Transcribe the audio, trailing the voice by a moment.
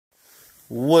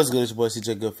What's good? It's your boy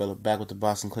CJ Goodfellow back with the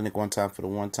Boston Clinic one time for the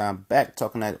one time. Back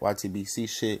talking that YTBC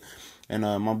shit. And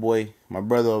my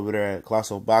brother over there at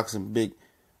Colossal Boxing, Big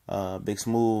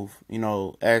Smooth,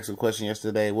 asked a question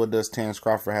yesterday. What does Terence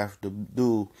Crawford have to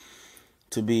do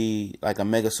to be like a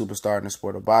mega superstar in the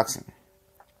sport of boxing?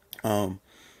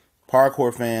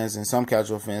 Hardcore fans and some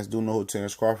casual fans do know who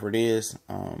Terence Crawford is.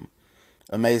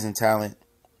 Amazing talent.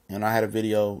 And I had a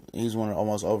video. He's one of the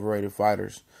almost overrated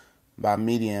fighters by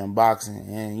media and boxing,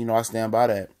 and I stand by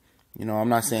that. I'm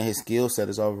not saying his skill set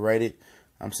is overrated.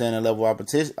 I'm saying the level of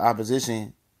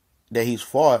opposition that he's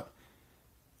fought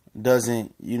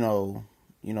doesn't,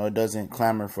 it doesn't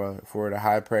clamor for the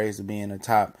high praise of being a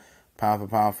top pound for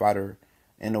pound fighter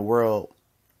in the world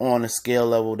on the scale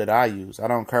level that I use. I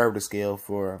don't curve the scale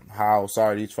for how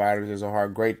sorry these fighters is or how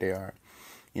great they are.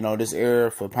 This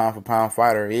era for pound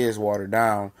fighter is watered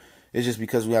down. It's just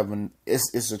because we have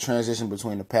it's a transition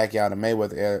between the Pacquiao and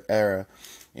Mayweather era,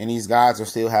 and these guys are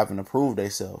still having to prove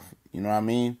themselves. You know what I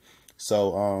mean?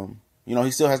 So,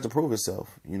 he still has to prove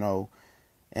himself.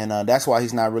 And that's why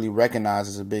he's not really recognized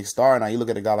as a big star. Now you look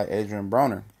at a guy like Adrian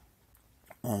Broner,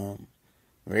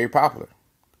 very popular.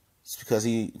 It's because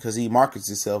he markets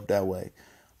himself that way.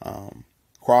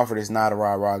 Crawford is not a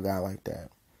rah-rah guy like that,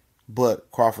 but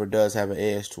Crawford does have an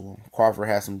edge to him. Crawford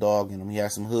has some dog in him. He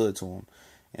has some hood to him.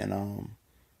 And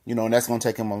and that's gonna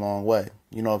take him a long way.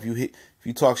 If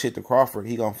you talk shit to Crawford,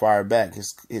 he gonna fire back.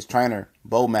 His trainer,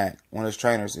 Bo Mack, one of his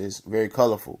trainers, is very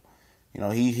colorful.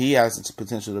 He has the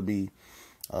potential to be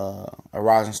a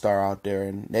rising star out there,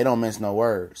 and they don't mince no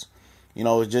words.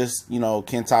 It's just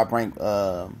can Top Rank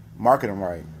market him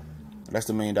right? That's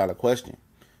the $1 million question.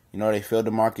 They failed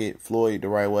to market Floyd the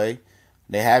right way.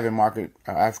 They haven't marketed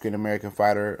an African American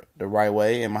fighter the right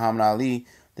way, and Muhammad Ali.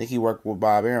 I think he worked with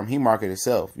Bob Arum. He marketed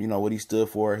himself. What he stood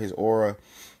for, his aura.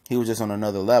 He was just on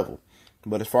another level.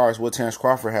 But as far as what Terence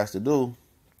Crawford has to do,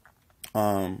 he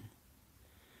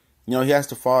has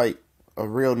to fight a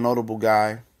real notable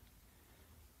guy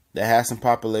that has some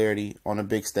popularity on a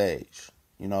big stage.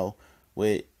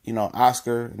 With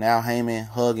Oscar and Al Heyman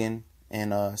hugging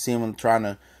and seeing him trying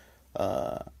to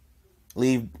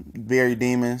leave bury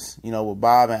demons. With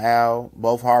Bob and Al,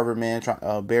 both Harvard men,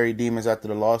 bury demons after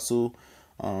the lawsuit.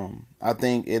 I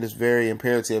think it is very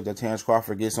imperative that Terence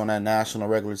Crawford gets on that national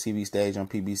regular TV stage on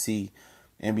PBC,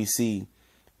 NBC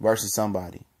versus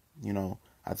somebody.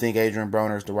 I think Adrian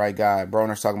Broner is the right guy.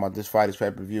 Broner's talking about this fight is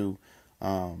pay-per-view.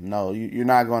 No, you're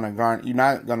not going to garner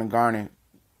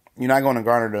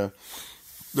the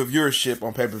viewership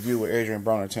on pay-per-view with Adrian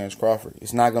Broner and Terence Crawford.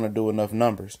 It's not going to do enough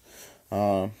numbers.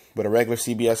 But a regular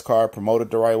CBS card promoted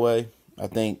the right way, I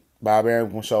think Bob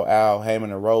Arum will show Al Heyman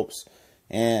the ropes.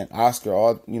 And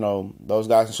Oscar, those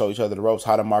guys can show each other the ropes,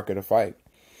 how to market a fight.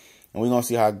 And we're going to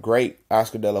see how great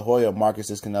Oscar De La Hoya markets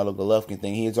this Canelo Golovkin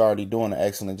thing. He's already doing an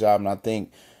excellent job, and I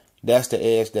think that's the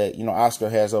edge that, Oscar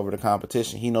has over the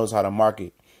competition. He knows how to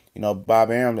market.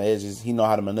 Bob Arum, the edge is he knows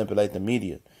how to manipulate the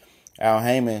media. Al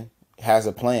Heyman has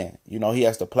a plan. He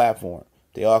has the platform.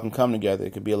 They all can come together.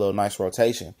 It could be a little nice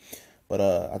rotation. But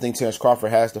I think Terence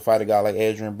Crawford has to fight a guy like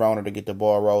Adrian Broner to get the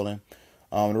ball rolling.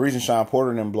 The reason Sean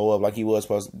Porter didn't blow up like he was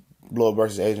supposed to blow up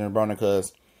versus Adrian Broner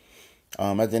because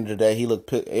at the end of the day,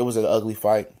 it was an ugly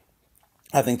fight.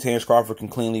 I think Terence Crawford can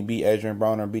cleanly beat Adrian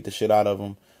Broner and beat the shit out of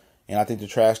him. And I think the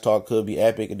trash talk could be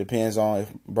epic. It depends on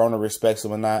if Broner respects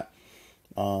him or not.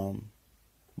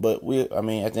 But at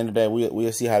the end of the day,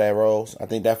 we'll see how that rolls. I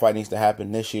think that fight needs to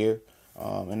happen this year.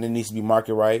 And it needs to be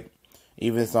market right.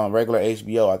 Even if it's on regular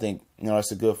HBO, I think,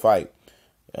 it's a good fight.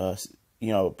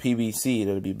 PBC,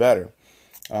 it'll be better.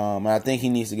 And I think he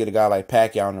needs to get a guy like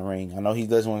Pacquiao in the ring. I know he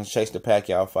doesn't want to chase the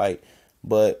Pacquiao fight,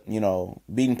 but,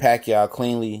 beating Pacquiao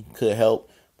cleanly could help.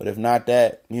 But if not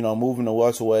that, moving to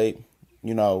welterweight,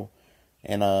 and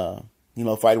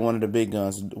fighting one of the big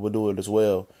guns will do it as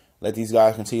well. Let these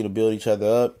guys continue to build each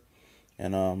other up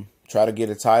and try to get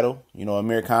a title.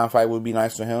 Amir Khan fight would be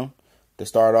nice for him to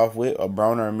start off with, a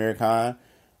Broner, Amir Khan.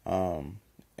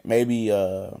 Maybe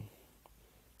a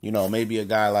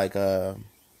guy like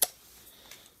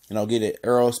get it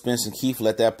Earl Spence and Keith,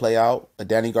 let that play out. A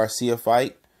Danny Garcia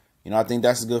fight. I think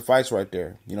that's a good fights right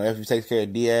there. If he takes care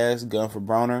of Diaz, gun for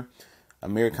Broner,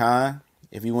 Amir Khan,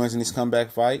 if he wins in this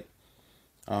comeback fight.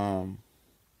 And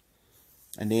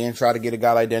then try to get a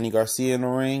guy like Danny Garcia in the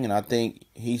ring. And I think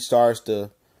he starts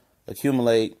to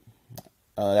accumulate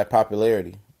that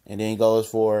popularity. And then he goes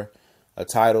for a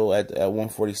title at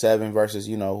 147 versus,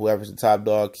 whoever's the top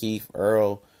dog, Keith,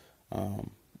 Earl, and,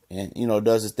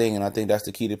 does his thing. And I think that's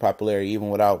the key to popularity, even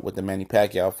with the Manny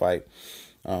Pacquiao fight.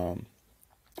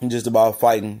 Just about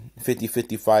fighting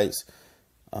 50-50 fights.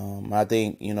 I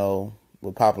think,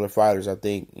 with popular fighters, I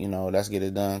think, let's get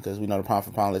it done, because we know the pound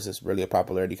for pound list is really a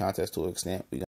popularity contest to an extent.